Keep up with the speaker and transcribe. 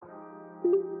It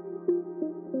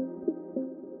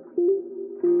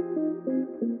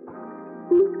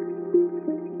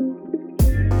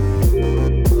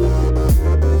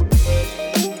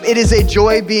is a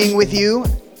joy being with you.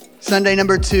 Sunday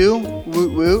number 2,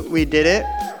 woot woot, we did it.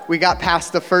 We got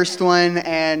past the first one,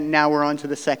 and now we're on to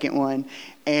the second one,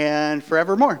 and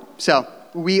forevermore. So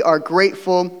we are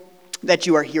grateful that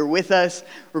you are here with us.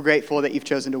 We're grateful that you've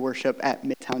chosen to worship at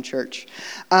Midtown Church.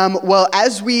 Well,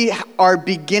 as we are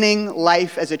beginning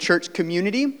life as a church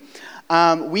community,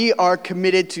 we are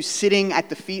committed to sitting at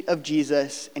the feet of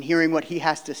Jesus and hearing what he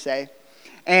has to say.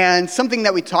 And something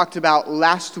that we talked about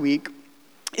last week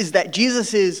is that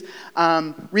Jesus'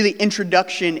 really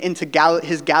introduction into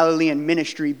his Galilean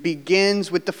ministry begins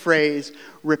with the phrase,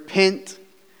 repent,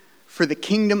 for the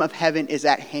kingdom of heaven is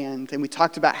at hand. And we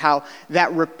talked about how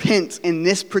that repent in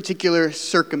this particular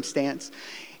circumstance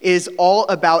is all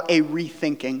about a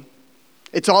rethinking.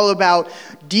 It's all about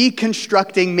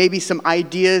deconstructing maybe some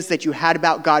ideas that you had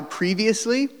about God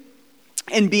previously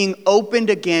and being opened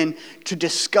again to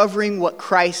discovering what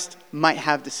Christ might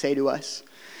have to say to us.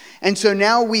 And so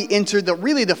now we enter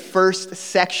the first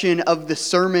section of the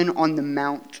Sermon on the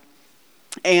Mount.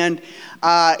 And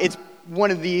it's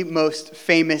one of the most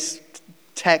famous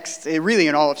texts, really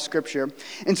in all of Scripture.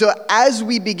 And so as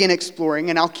we begin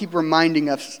exploring, and I'll keep reminding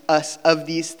us of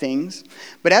these things,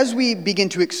 but as we begin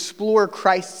to explore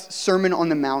Christ's Sermon on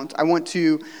the Mount, I want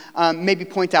to maybe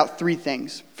point out 3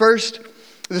 things. First,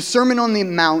 the Sermon on the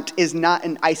Mount is not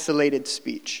an isolated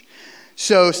speech.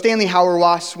 So Stanley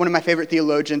Hauerwas, one of my favorite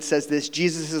theologians, says this: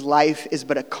 Jesus' life is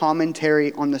but a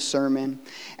commentary on the sermon,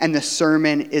 and the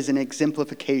sermon is an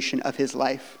exemplification of his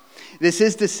life. This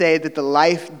is to say that the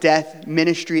life, death,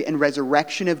 ministry, and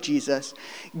resurrection of Jesus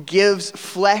gives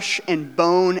flesh and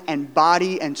bone and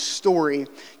body and story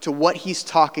to what he's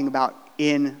talking about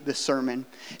in the sermon.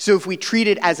 So if we treat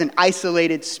it as an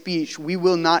isolated speech, we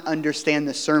will not understand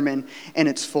the sermon in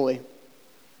its fully.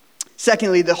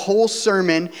 Secondly, the whole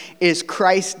sermon is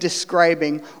Christ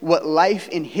describing what life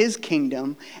in his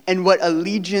kingdom and what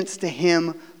allegiance to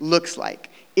him looks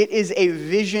like. It is a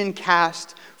vision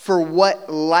cast for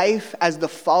what life as the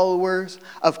followers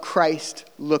of Christ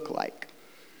look like.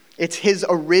 It's his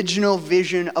original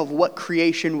vision of what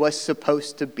creation was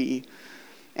supposed to be.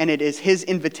 And it is his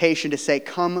invitation to say,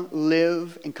 come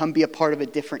live and come be a part of a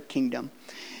different kingdom.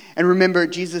 And remember,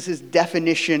 Jesus'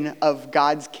 definition of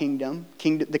God's kingdom,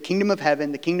 the kingdom of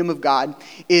heaven, the kingdom of God,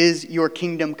 is your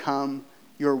kingdom come,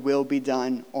 your will be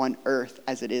done on earth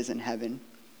as it is in heaven.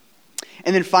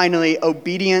 And then finally,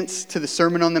 obedience to the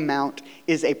Sermon on the Mount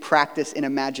is a practice in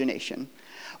imagination.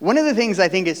 One of the things I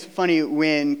think is funny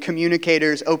when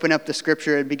communicators open up the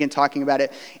scripture and begin talking about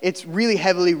it, it's really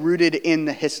heavily rooted in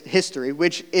the history,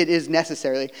 which it is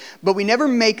necessarily. But we never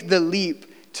make the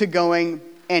leap to going,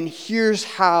 and here's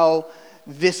how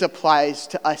this applies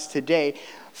to us today.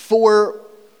 For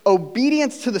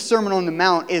obedience to the Sermon on the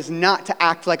Mount is not to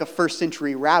act like a first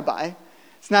century rabbi.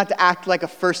 It's not to act like a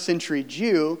first century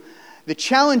Jew. The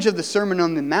challenge of the Sermon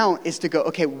on the Mount is to go,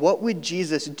 okay, what would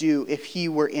Jesus do if he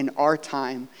were in our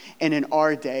time and in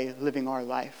our day living our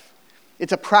life?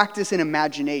 It's a practice in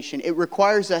imagination. It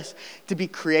requires us to be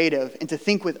creative and to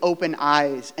think with open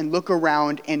eyes and look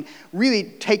around and really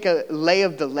take a lay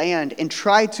of the land and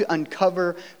try to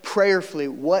uncover prayerfully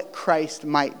what Christ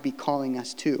might be calling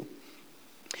us to.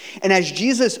 And as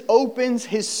Jesus opens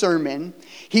his sermon,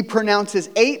 he pronounces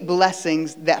 8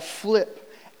 blessings that flip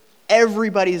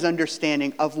everybody's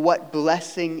understanding of what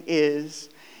blessing is.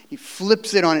 He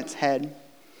flips it on its head.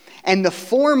 And the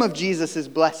form of Jesus'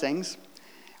 blessings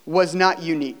was not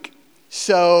unique.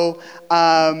 So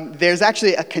there's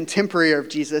actually a contemporary of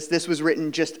Jesus. This was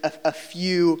written just a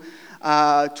few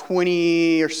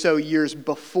 20 or so years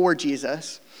before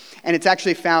Jesus. And it's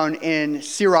actually found in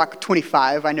Sirach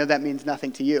 25. I know that means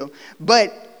nothing to you.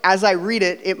 But as I read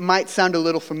it, it might sound a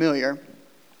little familiar.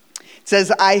 It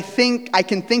says, I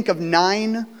can think of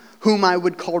 9 whom I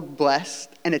would call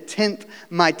blessed, and a 10th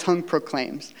my tongue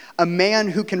proclaims. A man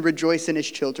who can rejoice in his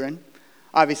children.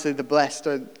 Obviously, the blessed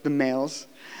are the males.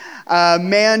 A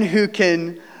man who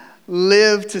can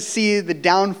live to see the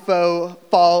downfall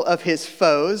of his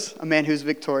foes. A man who's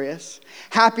victorious.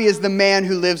 Happy is the man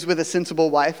who lives with a sensible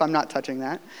wife. I'm not touching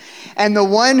that. And the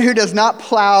one who does not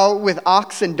plow with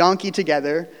ox and donkey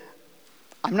together.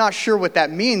 I'm not sure what that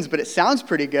means, but it sounds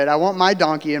pretty good. I want my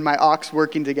donkey and my ox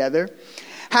working together.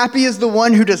 Happy is the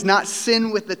one who does not sin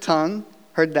with the tongue.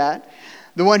 Heard that.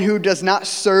 The one who does not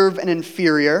serve an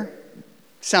inferior.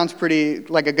 Sounds pretty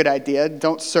like a good idea.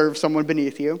 Don't serve someone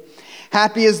beneath you.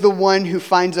 Happy is the one who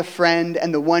finds a friend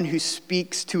and the one who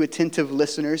speaks to attentive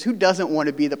listeners. Who doesn't want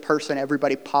to be the person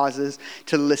everybody pauses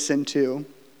to listen to?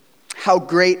 How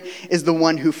great is the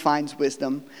one who finds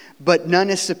wisdom, but none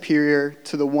is superior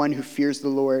to the one who fears the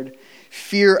Lord.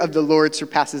 Fear of the Lord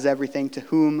surpasses everything. To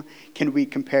whom can we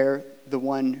compare the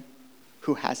one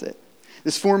who has it?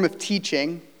 This form of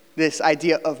teaching, this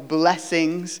idea of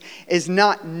blessings, is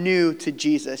not new to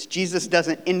Jesus. Jesus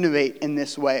doesn't innovate in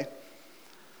this way.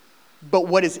 But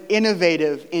what is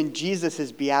innovative in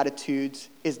Jesus' Beatitudes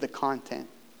is the content.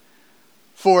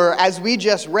 For as we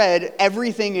just read,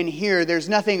 everything in here, there's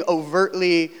nothing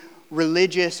overtly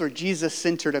religious or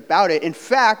Jesus-centered about it. In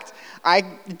fact,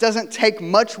 it doesn't take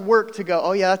much work to go,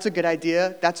 oh yeah, that's a good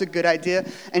idea, that's a good idea.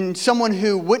 And someone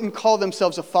who wouldn't call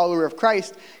themselves a follower of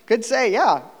Christ could say,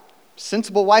 yeah,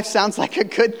 sensible wife sounds like a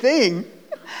good thing.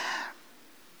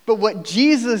 But what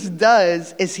Jesus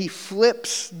does is he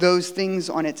flips those things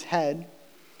on its head,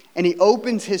 and he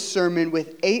opens his sermon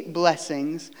with 8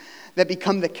 blessings that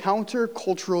become the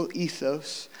counter-cultural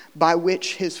ethos by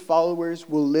which his followers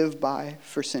will live by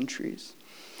for centuries.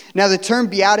 Now, the term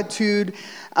beatitudes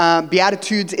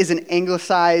is an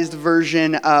anglicized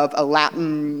version of a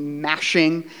Latin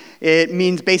mashing. It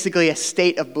means basically a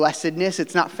state of blessedness.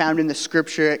 It's not found in the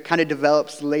scripture. It kind of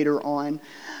develops later on.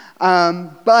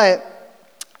 But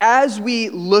as we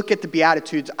look at the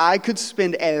Beatitudes, I could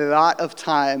spend a lot of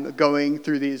time going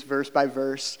through these verse by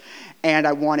verse, and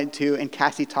I wanted to, and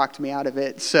Cassie talked me out of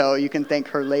it, so you can thank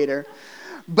her later.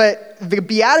 But the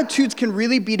Beatitudes can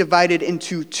really be divided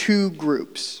into 2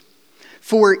 groups.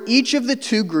 For each of the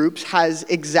 2 groups has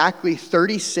exactly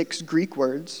 36 Greek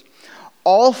words.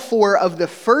 All 4 of the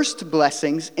first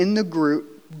blessings in the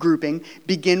grouping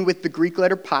begin with the Greek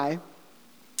letter pi,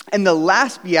 and the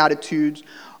last Beatitudes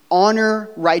honor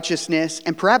righteousness,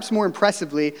 and perhaps more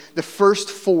impressively, the first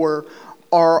 4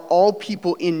 are all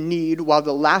people in need, while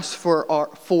the last 4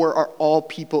 are all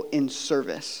people in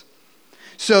service.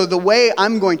 So the way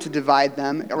I'm going to divide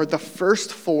them, or the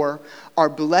first 4, are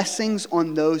blessings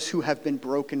on those who have been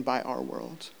broken by our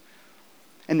world.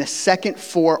 And the second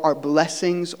 4 are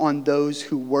blessings on those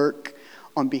who work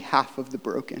on behalf of the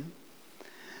broken.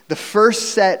 The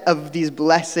first set of these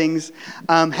blessings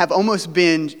have almost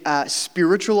been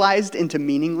spiritualized into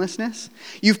meaninglessness.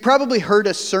 You've probably heard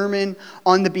a sermon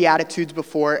on the Beatitudes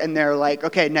before, and they're like,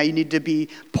 okay, now you need to be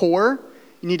poor.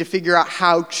 You need to figure out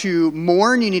how to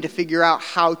mourn. You need to figure out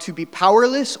how to be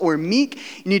powerless or meek.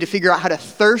 You need to figure out how to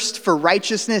thirst for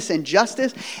righteousness and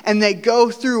justice. And they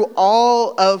go through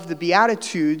all of the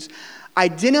Beatitudes,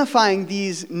 identifying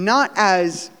these not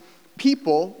as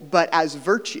people, but as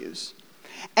virtues.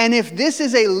 And if this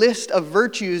is a list of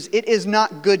virtues, it is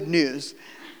not good news.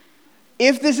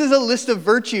 If this is a list of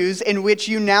virtues in which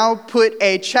you now put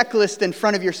a checklist in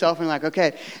front of yourself and like,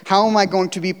 okay, how am I going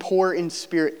to be poor in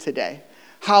spirit today?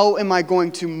 How am I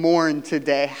going to mourn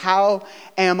today? How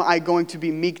am I going to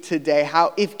be meek today?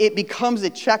 If it becomes a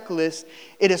checklist,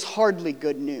 it is hardly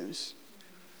good news.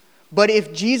 But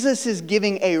if Jesus is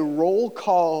giving a roll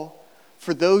call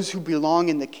for those who belong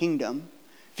in the kingdom,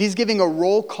 if he's giving a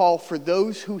roll call for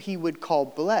those who he would call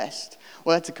blessed,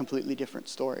 well, that's a completely different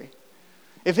story.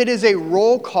 If it is a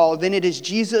roll call, then it is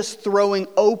Jesus throwing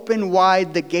open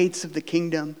wide the gates of the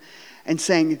kingdom and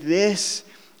saying, this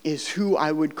is who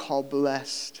I would call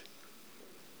blessed.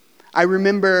 I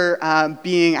remember I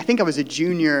think I was a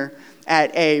junior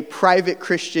at a private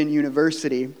Christian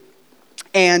university.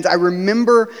 And I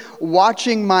remember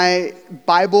watching my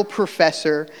Bible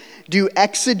professor do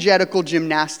exegetical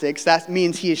gymnastics. That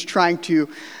means he is trying to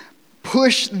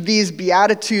push these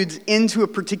Beatitudes into a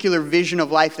particular vision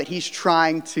of life that he's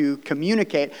trying to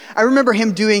communicate. I remember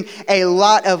him doing a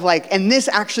lot of and this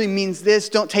actually means this,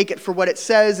 don't take it for what it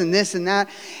says, and this and that.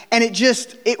 And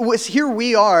here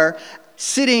we are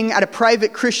sitting at a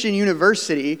private Christian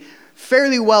university,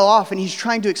 fairly well off, and he's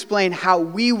trying to explain how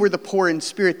we were the poor in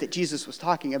spirit that Jesus was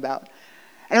talking about.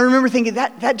 And I remember thinking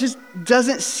that just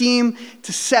doesn't seem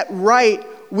to set right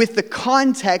with the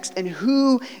context and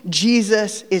who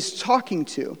Jesus is talking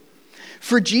to.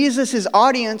 For Jesus'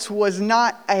 audience was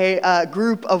not a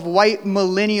group of white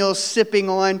millennials sipping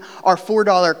on our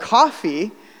 $4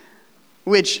 coffee,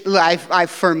 which I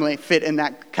firmly fit in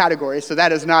that category, so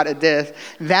that is not a diss.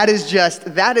 That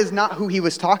is not who he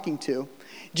was talking to.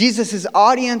 Jesus'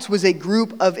 audience was a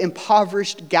group of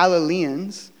impoverished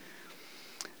Galileans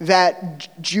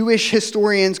that Jewish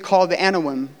historians call the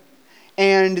Anawim.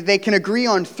 And they can agree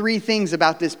on 3 things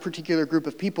about this particular group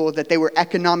of people: that they were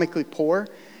economically poor,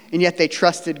 and yet they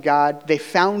trusted God. They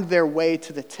found their way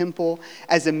to the temple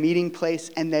as a meeting place,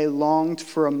 and they longed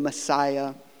for a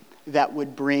Messiah that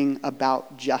would bring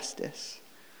about justice.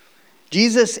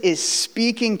 Jesus is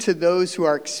speaking to those who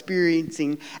are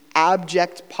experiencing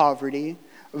abject poverty,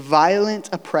 violent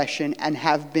oppression, and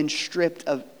have been stripped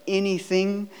of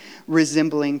anything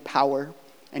resembling power,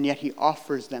 and yet he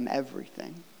offers them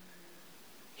everything.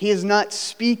 He is not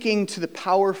speaking to the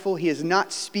powerful. He is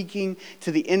not speaking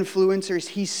to the influencers.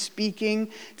 He's speaking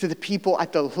to the people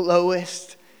at the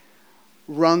lowest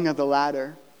rung of the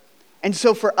ladder. And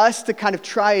so for us to kind of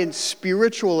try and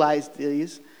spiritualize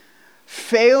these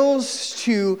fails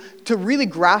to really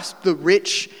grasp the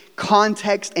rich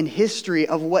context and history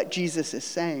of what Jesus is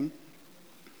saying.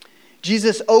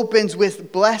 Jesus opens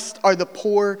with, "Blessed are the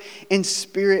poor in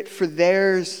spirit, for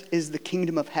theirs is the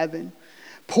kingdom of heaven."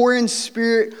 Poor in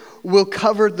spirit will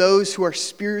cover those who are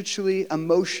spiritually,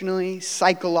 emotionally,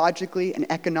 psychologically, and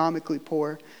economically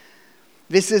poor.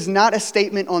 This is not a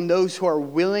statement on those who are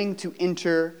willing to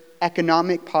enter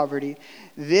economic poverty.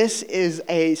 This is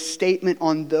a statement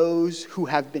on those who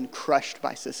have been crushed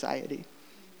by society.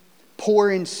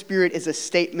 Poor in spirit is a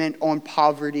statement on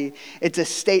poverty. It's a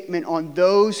statement on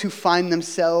those who find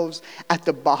themselves at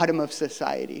the bottom of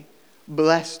society.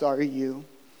 Blessed are you.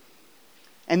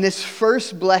 And this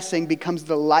first blessing becomes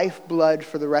the lifeblood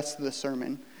for the rest of the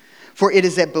sermon. For it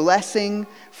is a blessing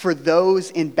for those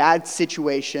in bad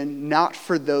situation, not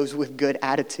for those with good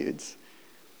attitudes.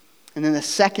 And then the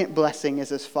second blessing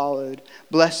is as followed.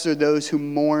 Blessed are those who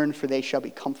mourn, for they shall be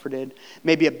comforted.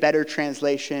 Maybe a better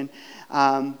translation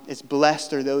is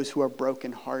blessed are those who are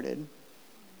brokenhearted.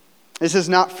 This is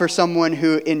not for someone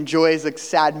who enjoys a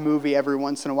sad movie every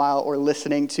once in a while or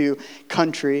listening to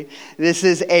country. This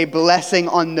is a blessing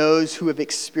on those who have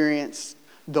experienced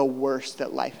the worst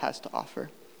that life has to offer.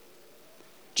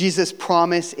 Jesus'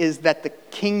 promise is that the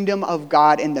kingdom of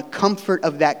God and the comfort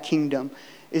of that kingdom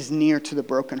is near to the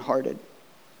brokenhearted.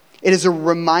 It is a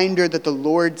reminder that the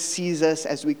Lord sees us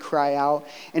as we cry out,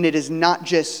 and it is not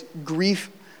just grief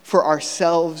for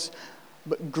ourselves,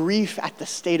 but grief at the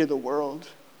state of the world.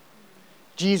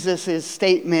 Jesus'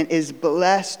 statement is,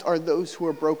 "Blessed are those who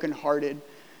are brokenhearted,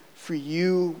 for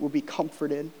you will be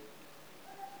comforted.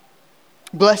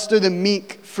 Blessed are the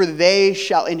meek, for they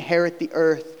shall inherit the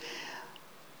earth."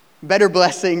 Better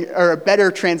blessing, or a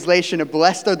better translation of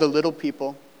blessed are the little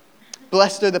people.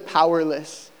 Blessed are the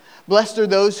powerless. Blessed are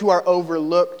those who are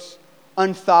overlooked,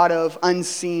 unthought of,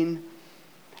 unseen.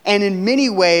 And in many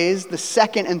ways, the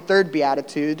second and third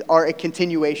beatitude are a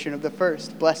continuation of the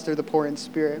first. Blessed are the poor in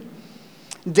spirit.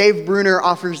 Dave Bruner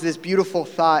offers this beautiful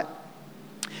thought.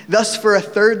 Thus, for a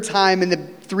third time in the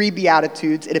three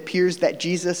beatitudes, it appears that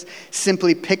Jesus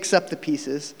simply picks up the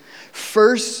pieces.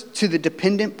 First to the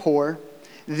dependent poor,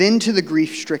 then to the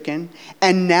grief-stricken,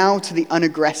 and now to the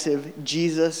unaggressive.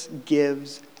 Jesus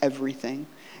gives everything.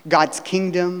 God's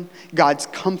kingdom, God's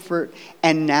comfort,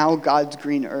 and now God's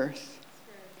green earth.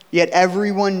 Yet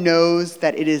everyone knows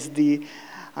that it is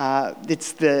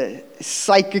it's the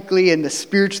psychically and the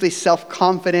spiritually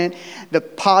self-confident, the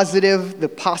positive, the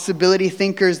possibility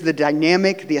thinkers, the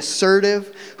dynamic, the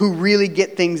assertive, who really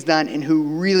get things done and who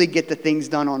really get the things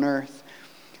done on earth.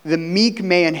 The meek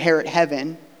may inherit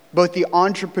heaven. Both the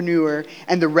entrepreneur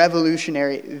and the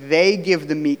revolutionary, they give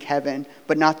the meek heaven,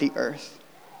 but not the earth.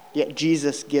 Yet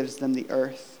Jesus gives them the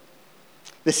earth.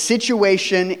 The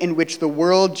situation in which the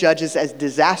world judges as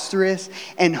disastrous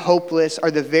and hopeless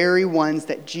are the very ones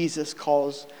that Jesus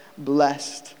calls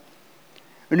blessed.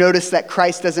 Notice that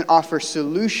Christ doesn't offer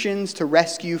solutions to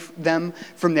rescue them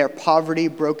from their poverty,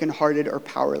 brokenhearted, or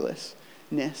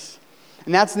powerlessness.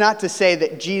 And that's not to say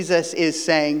that Jesus is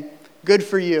saying, good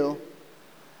for you.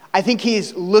 I think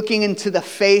he's looking into the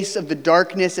face of the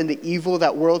darkness and the evil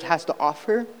that world has to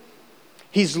offer.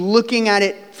 He's looking at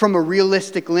it from a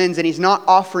realistic lens, and he's not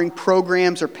offering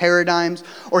programs or paradigms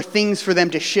or things for them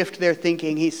to shift their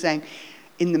thinking. He's saying,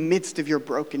 in the midst of your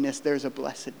brokenness, there's a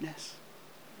blessedness.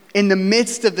 In the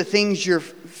midst of the things you're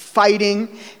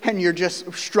fighting and you're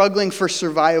just struggling for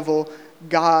survival,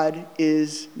 God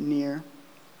is near.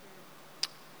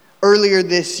 Earlier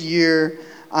this year,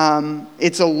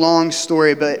 it's a long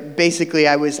story, but basically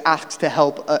I was asked to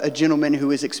help a gentleman who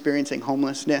was experiencing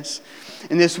homelessness.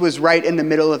 And this was right in the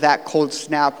middle of that cold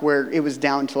snap where it was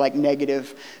down to like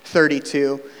negative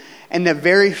 32. And the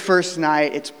very first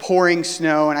night, it's pouring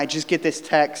snow, and I just get this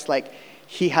text like,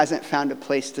 he hasn't found a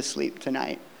place to sleep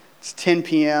tonight. It's 10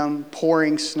 p.m.,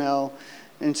 pouring snow.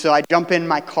 And so I jump in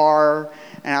my car,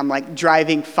 and I'm like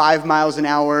driving 5 miles an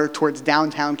hour towards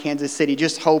downtown Kansas City,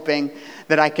 just hoping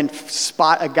that I can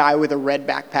spot a guy with a red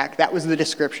backpack. That was the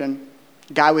description,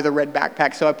 guy with a red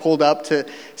backpack. So I pulled up to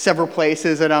several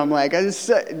places, and I'm like, I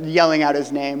was yelling out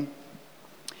his name.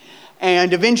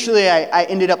 And eventually I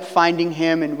ended up finding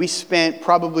him, and we spent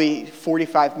probably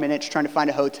 45 minutes trying to find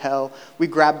a hotel. We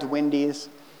grabbed Wendy's.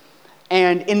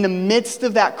 And in the midst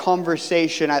of that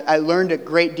conversation, I learned a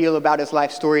great deal about his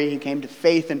life story. He came to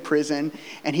faith in prison,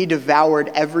 and he devoured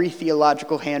every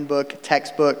theological handbook,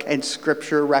 textbook, and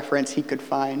scripture reference he could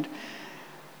find.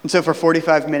 And so for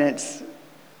 45 minutes,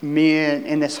 me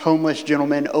and this homeless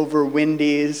gentleman over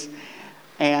Wendy's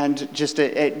and just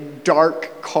a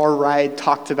dark car ride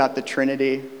talked about the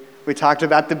Trinity. We talked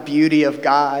about the beauty of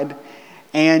God.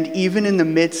 And even in the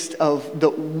midst of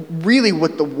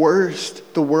what the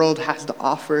worst the world has to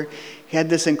offer, he had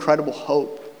this incredible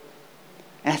hope.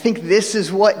 And I think this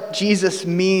is what Jesus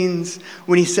means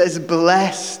when he says,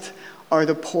 blessed are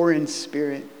the poor in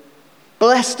spirit.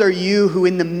 Blessed are you who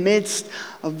in the midst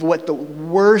of what the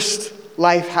worst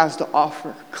life has to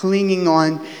offer, clinging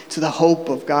on to the hope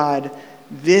of God.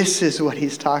 This is what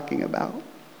he's talking about.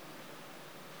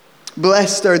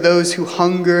 Blessed are those who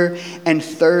hunger and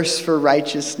thirst for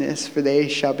righteousness, for they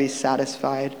shall be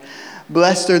satisfied.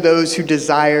 Blessed are those who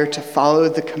desire to follow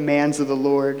the commands of the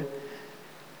Lord.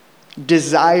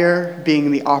 Desire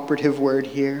being the operative word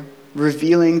here,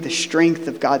 revealing the strength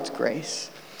of God's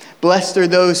grace. Blessed are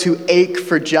those who ache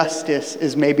for justice,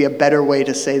 is maybe a better way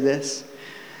to say this.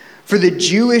 For the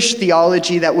Jewish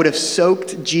theology that would have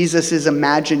soaked Jesus'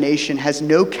 imagination has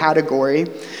no category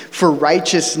for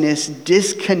righteousness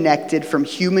disconnected from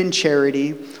human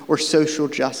charity or social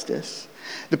justice.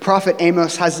 The prophet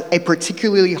Amos has a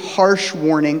particularly harsh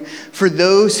warning for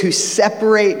those who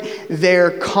separate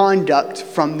their conduct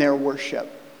from their worship.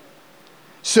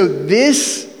 So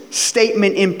this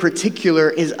statement in particular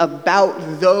is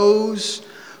about those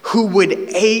who would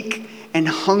ache and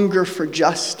hunger for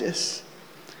justice.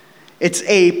 It's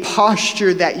a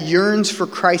posture that yearns for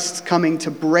Christ's coming to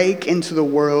break into the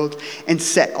world and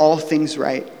set all things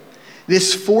right.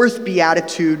 This fourth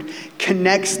beatitude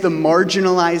connects the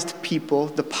marginalized people,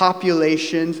 the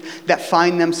populations that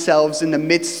find themselves in the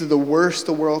midst of the worst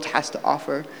the world has to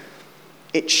offer.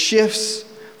 It shifts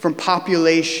from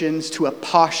populations to a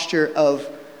posture of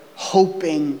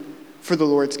hoping for the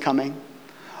Lord's coming.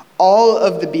 All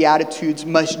of the Beatitudes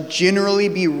must generally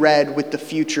be read with the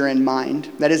future in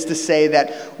mind. That is to say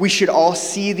that we should all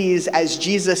see these as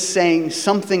Jesus saying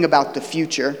something about the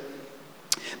future.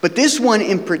 But this one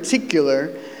in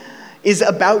particular is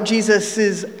about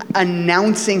Jesus'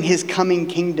 announcing his coming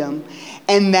kingdom,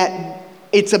 and that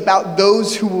it's about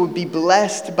those who will be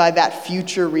blessed by that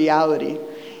future reality.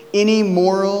 Any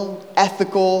moral,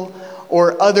 ethical,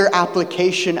 or other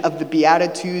application of the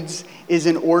Beatitudes is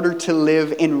in order to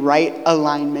live in right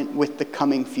alignment with the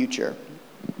coming future.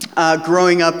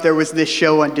 Growing up, there was this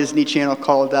show on Disney Channel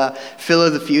called Phil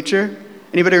of the Future.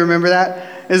 Anybody remember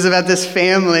that? It was about this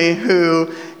family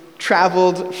who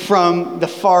traveled from the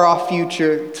far-off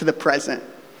future to the present.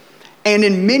 And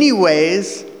in many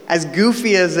ways, as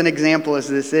goofy as an example as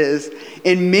this is,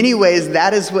 in many ways,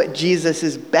 that is what Jesus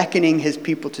is beckoning his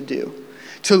people to do.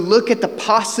 To look at the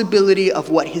possibility of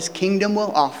what his kingdom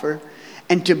will offer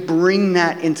and to bring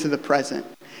that into the present.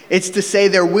 It's to say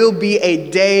there will be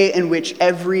a day in which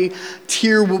every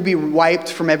tear will be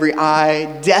wiped from every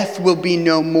eye, death will be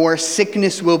no more,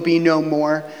 sickness will be no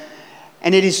more.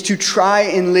 And it is to try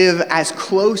and live as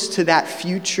close to that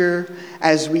future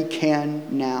as we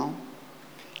can now.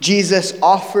 Jesus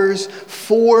offers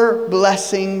 4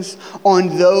 blessings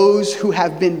on those who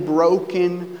have been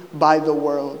broken by the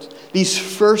world. These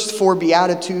first 4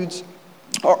 Beatitudes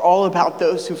are all about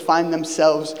those who find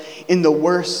themselves in the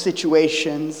worst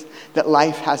situations that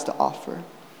life has to offer.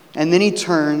 And then he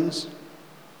turns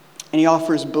and he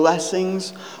offers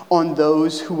blessings on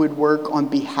those who would work on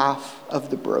behalf of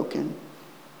the broken.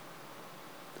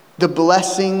 The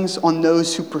blessings on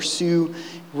those who pursue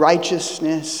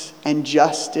righteousness and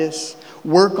justice,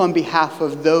 work on behalf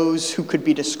of those who could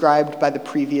be described by the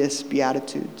previous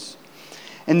Beatitudes.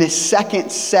 And this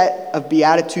second set of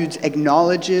Beatitudes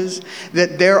acknowledges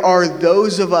that there are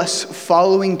those of us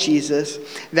following Jesus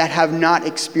that have not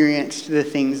experienced the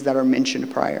things that are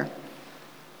mentioned prior,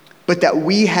 but that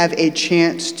we have a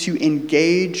chance to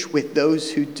engage with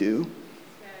those who do.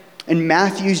 In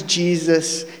Matthew's,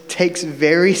 Jesus takes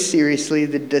very seriously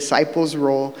the disciples'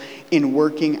 role in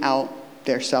working out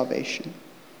their salvation.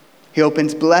 He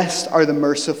opens, "Blessed are the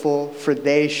merciful, for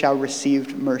they shall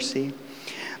receive mercy."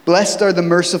 Blessed are the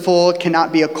merciful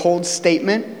cannot be a cold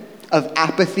statement of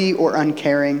apathy or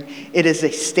uncaring. It is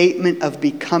a statement of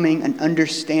becoming an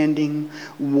understanding,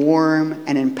 warm,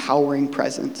 and empowering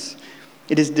presence.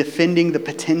 It is defending the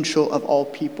potential of all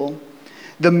people.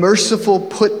 The merciful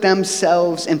put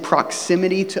themselves in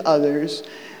proximity to others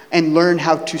and learn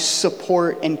how to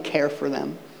support and care for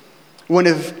them. One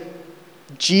of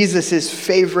Jesus'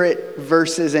 favorite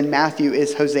verses in Matthew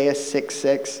is Hosea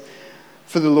 6:6.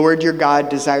 For the Lord your God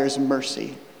desires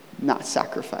mercy, not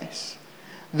sacrifice.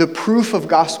 The proof of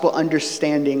gospel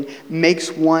understanding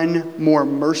makes one more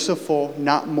merciful,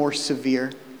 not more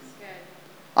severe.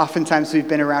 Oftentimes we've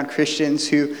been around Christians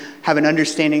who have an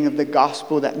understanding of the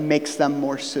gospel that makes them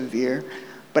more severe.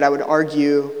 But I would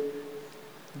argue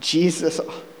Jesus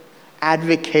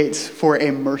advocates for a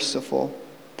merciful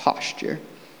posture.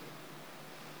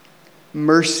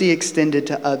 Mercy extended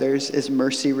to others is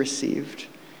mercy received.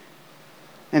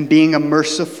 And being a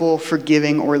merciful,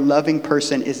 forgiving, or loving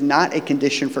person is not a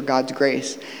condition for God's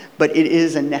grace, but it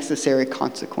is a necessary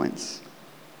consequence.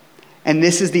 And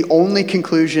this is the only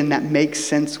conclusion that makes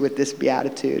sense with this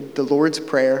beatitude, the Lord's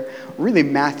Prayer, really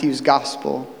Matthew's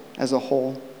gospel as a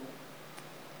whole.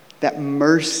 That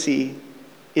mercy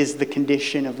is the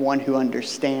condition of one who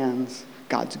understands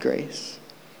God's grace.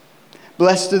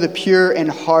 Blessed are the pure in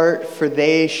heart, for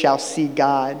they shall see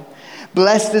God.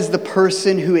 Blessed is the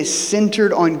person who is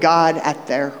centered on God at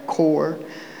their core.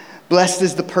 Blessed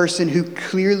is the person who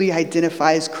clearly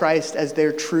identifies Christ as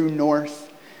their true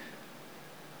north.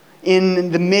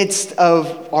 In the midst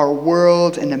of our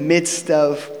world, in the midst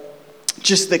of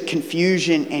just the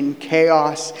confusion and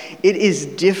chaos, it is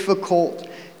difficult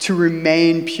to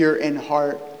remain pure in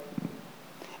heart.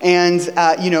 And,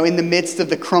 in the midst of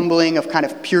the crumbling of kind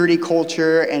of purity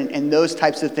culture and those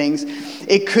types of things,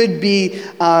 it could be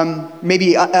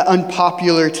maybe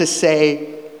unpopular to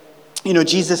say,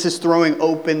 Jesus is throwing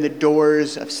open the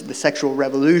doors of the sexual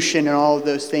revolution and all of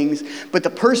those things. But the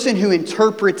person who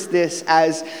interprets this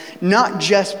as not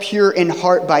just pure in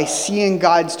heart by seeing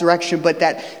God's direction, but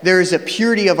that there is a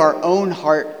purity of our own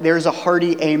heart, there's a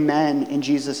hearty amen in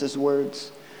Jesus'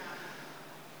 words.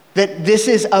 That this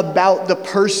is about the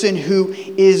person who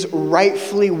is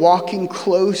rightfully walking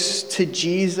close to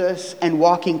Jesus and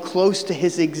walking close to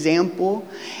his example.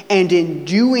 And in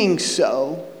doing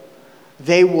so,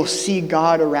 they will see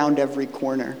God around every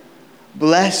corner.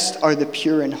 Blessed are the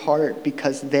pure in heart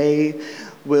because they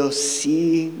will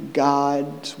see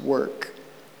God's work.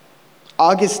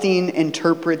 Augustine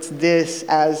interprets this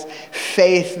as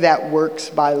faith that works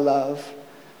by love.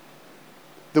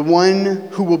 The one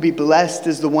who will be blessed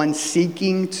is the one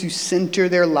seeking to center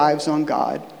their lives on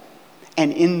God,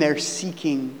 and in their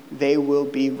seeking, they will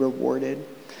be rewarded.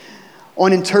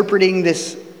 On interpreting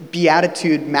this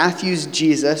beatitude, Matthew's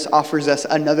Jesus offers us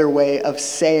another way of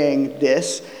saying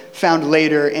this, found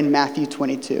later in Matthew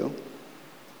 22.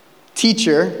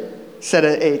 Teacher, said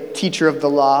a teacher of the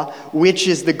law, which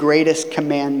is the greatest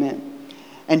commandment?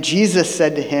 And Jesus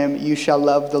said to him, you shall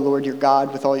love the Lord your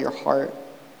God with all your heart,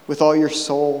 with all your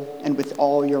soul, and with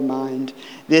all your mind.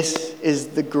 This is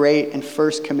the great and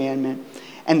first commandment.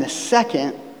 And the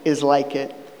second is like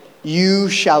it. You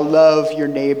shall love your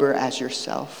neighbor as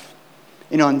yourself.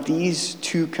 And on these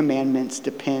two commandments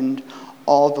depend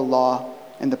all the law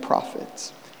and the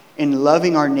prophets. In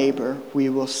loving our neighbor, we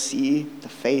will see the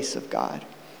face of God.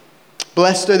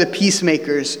 Blessed are the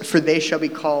peacemakers, for they shall be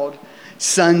called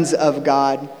sons of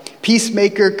God.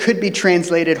 Peacemaker could be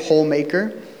translated whole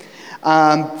maker.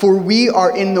 For we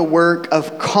are in the work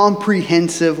of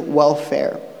comprehensive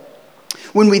welfare.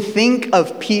 When we think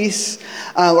of peace,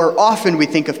 or often we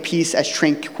think of peace as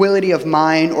tranquility of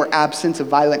mind or absence of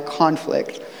violent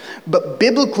conflict. But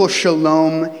biblical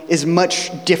shalom is much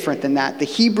different than that. The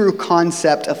Hebrew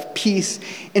concept of peace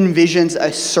envisions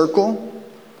a circle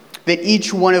that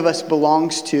each one of us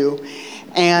belongs to,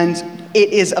 and it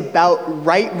is about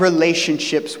right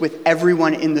relationships with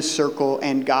everyone in the circle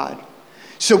and God.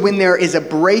 So when there is a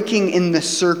breaking in the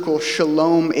circle,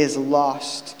 shalom is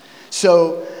lost.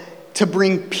 So to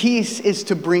bring peace is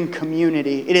to bring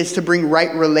community. It is to bring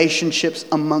right relationships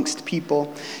amongst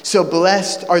people. So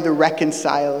blessed are the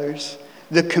reconcilers,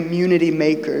 the community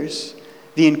makers,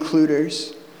 the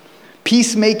includers.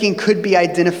 Peacemaking could be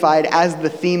identified as the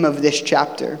theme of this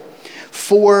chapter.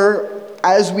 For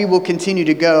as we will continue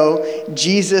to go,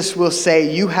 Jesus will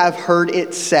say, you have heard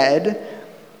it said,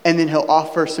 and then he'll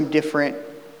offer some different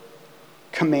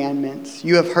commandments.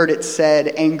 You have heard it said,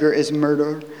 anger is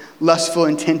murder, lustful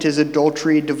intent is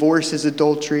adultery, divorce is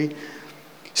adultery,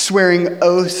 swearing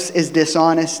oaths is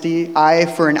dishonesty, eye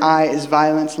for an eye is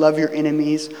violence, love your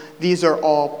enemies. These are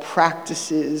all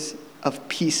practices of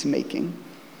peacemaking.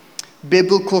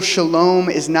 Biblical shalom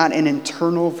is not an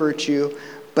internal virtue,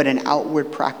 but an outward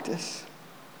practice.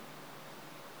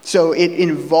 So it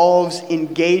involves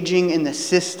engaging in the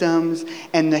systems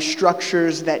and the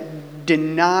structures that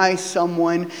deny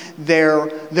someone their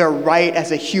right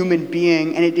as a human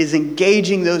being, and it is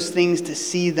engaging those things to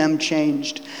see them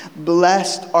changed.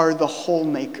 Blessed are the whole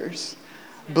makers.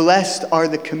 Blessed are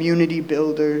the community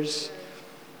builders.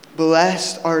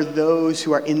 Blessed are those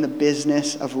who are in the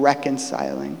business of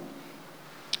reconciling.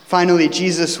 Finally,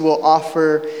 Jesus will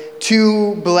offer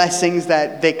two blessings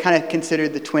that they kind of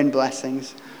considered the twin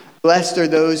blessings. Blessed are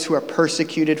those who are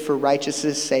persecuted for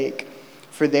righteousness' sake,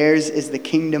 for theirs is the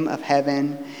kingdom of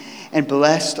heaven. And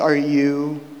blessed are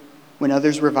you when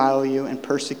others revile you and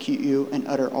persecute you and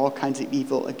utter all kinds of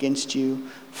evil against you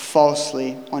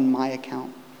falsely on my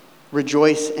account.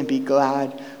 Rejoice and be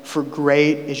glad, for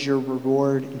great is your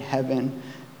reward in heaven.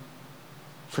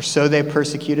 For so they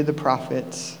persecuted the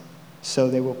prophets, so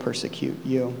they will persecute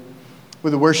you.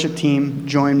 Will the worship team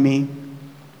join me?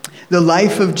 The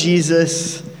life of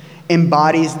Jesus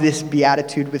embodies this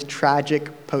beatitude with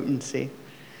tragic potency.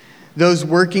 Those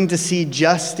working to see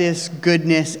justice,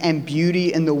 goodness, and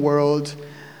beauty in the world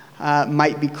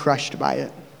might be crushed by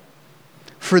it.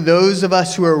 For those of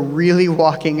us who are really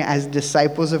walking as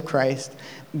disciples of Christ,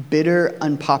 bitter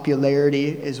unpopularity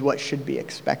is what should be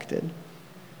expected.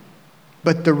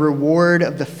 But the reward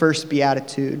of the first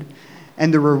beatitude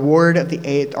and the reward of the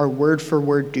eighth are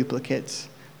word-for-word duplicates,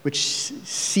 which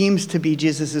seems to be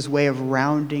Jesus' way of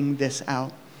rounding this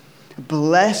out.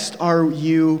 Blessed are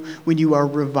you when you are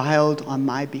reviled on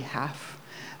my behalf.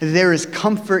 There is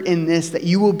comfort in this, that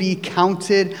you will be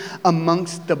counted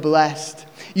amongst the blessed.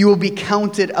 You will be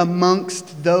counted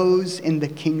amongst those in the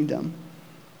kingdom.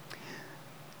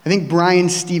 I think Bryan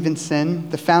Stevenson,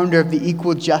 the founder of the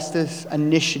Equal Justice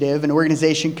Initiative, an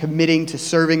organization committing to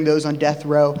serving those on death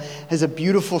row, has a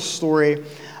beautiful story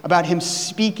about him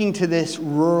speaking to this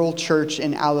rural church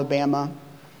in Alabama.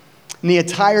 And the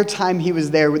entire time he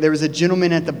was there was a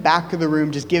gentleman at the back of the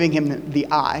room just giving him the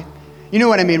eye. You know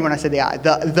what I mean when I say the eye,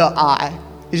 the eye.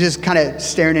 He's just kind of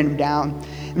staring at him down.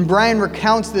 And Bryan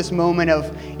recounts this moment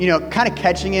of, kind of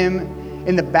catching him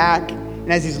in the back.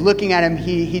 And as he's looking at him,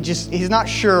 he's not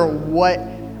sure what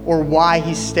or why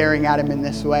he's staring at him in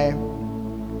this way.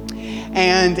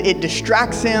 And it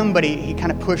distracts him, but he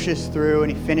kind of pushes through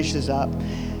and he finishes up.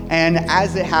 And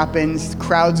as it happens,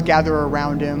 crowds gather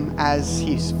around him as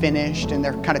he's finished, and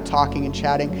they're kind of talking and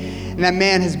chatting. And that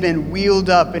man has been wheeled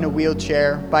up in a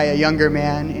wheelchair by a younger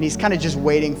man, and he's kind of just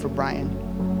waiting for Bryan.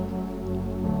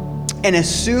 And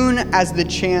as soon as the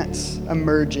chance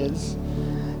emerges,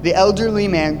 the elderly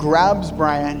man grabs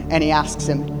Bryan and he asks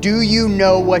him, "Do you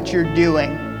know what you're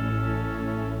doing?"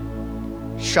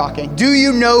 Shocking. "Do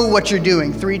you know what you're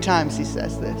doing?" 3 times he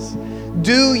says this.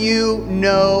 "Do you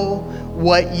know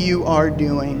what you are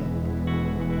doing?"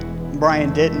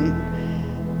 Bryan didn't.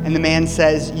 And the man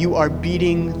says, "You are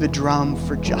beating the drum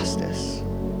for justice."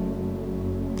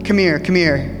 Come here,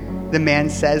 the man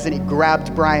says, and he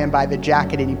grabbed Bryan by the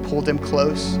jacket and he pulled him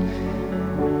close.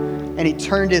 And he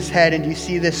turned his head, and you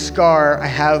see this scar I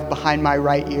have behind my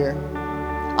right ear.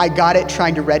 I got it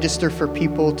trying to register for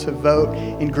people to vote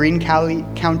in Greene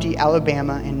County,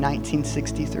 Alabama in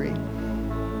 1963.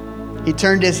 He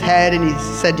turned his head and he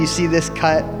said, "Do you see this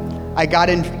cut? I got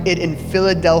it in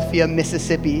Philadelphia,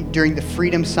 Mississippi during the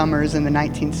Freedom Summers in the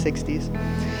 1960s.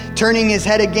 Turning his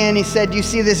head again, he said, "Do you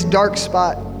see this dark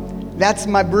spot? That's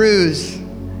my bruise.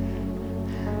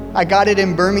 I got it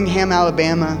in Birmingham,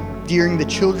 Alabama during the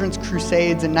Children's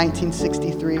Crusades in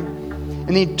 1963.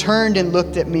 And he turned and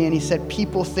looked at me and he said,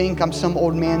 "People think I'm some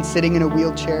old man sitting in a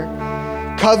wheelchair,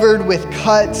 covered with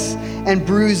cuts and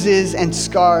bruises and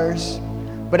scars.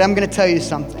 But I'm going to tell you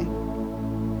something.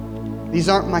 These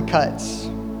aren't my cuts.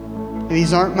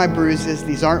 These aren't my bruises.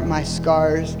 These aren't my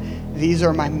scars. These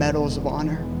are my medals of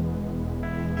honor."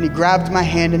 And he grabbed my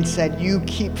hand and said, "You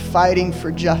keep fighting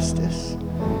for justice.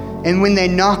 And when they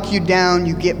knock you down,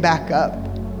 you get back up.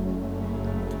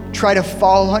 Try to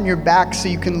fall on your back so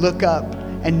you can look up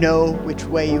and know which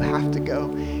way you have to go.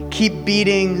 Keep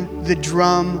beating the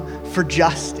drum for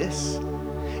justice."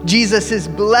 Jesus is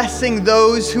blessing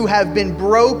those who have been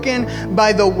broken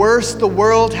by the worst the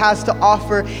world has to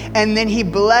offer, and then he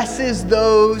blesses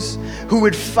those who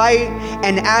would fight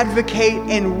and advocate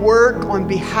and work on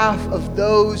behalf of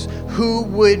those who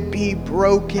would be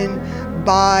broken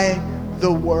by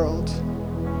the world.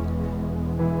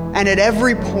 And at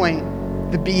every point,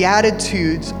 the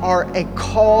Beatitudes are a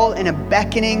call and a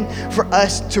beckoning for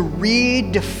us to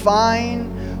redefine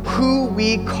who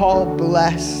we call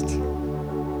blessed.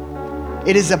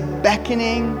 It is a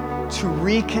beckoning to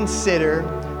reconsider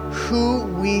who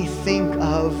we think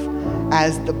of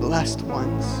as the blessed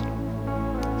ones.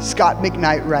 Scott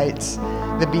McKnight writes,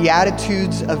 "The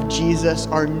Beatitudes of Jesus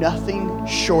are nothing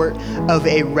short of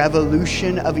a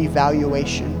revolution of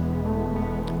evaluation.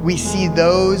 We see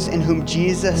those in whom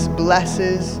Jesus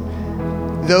blesses,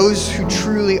 those who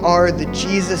truly are the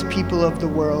Jesus people of the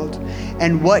world,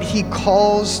 and what he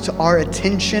calls to our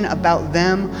attention about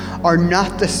them are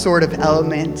not the sort of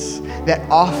elements that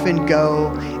often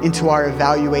go into our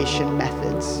evaluation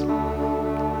methods.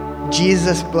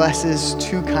 Jesus blesses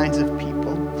two kinds of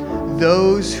people: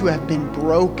 those who have been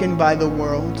broken by the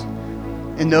world,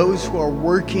 and those who are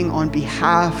working on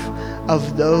behalf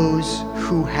of those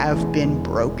who have been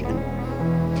broken.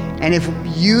 And if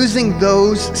using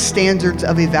those standards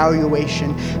of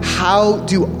evaluation, how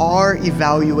do our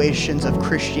evaluations of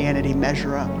Christianity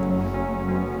measure up?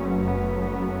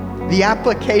 The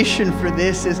application for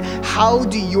this is, how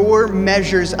do your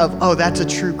measures of, oh, that's a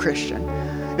true Christian,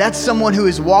 that's someone who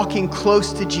is walking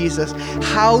close to Jesus,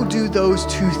 how do those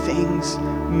two things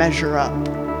measure up?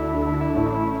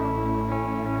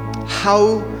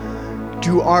 How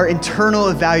do our internal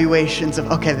evaluations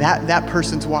of, okay, that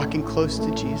person's walking close to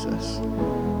Jesus,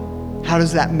 how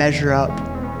does that measure up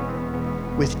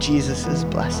with Jesus's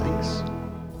blessings?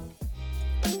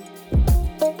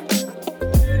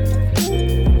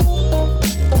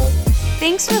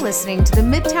 Thanks for listening to the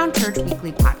Midtown Church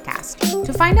Weekly Podcast.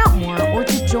 To find out more or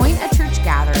to join a church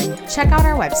gathering, check out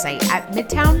our website at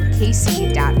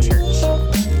midtownkc.church.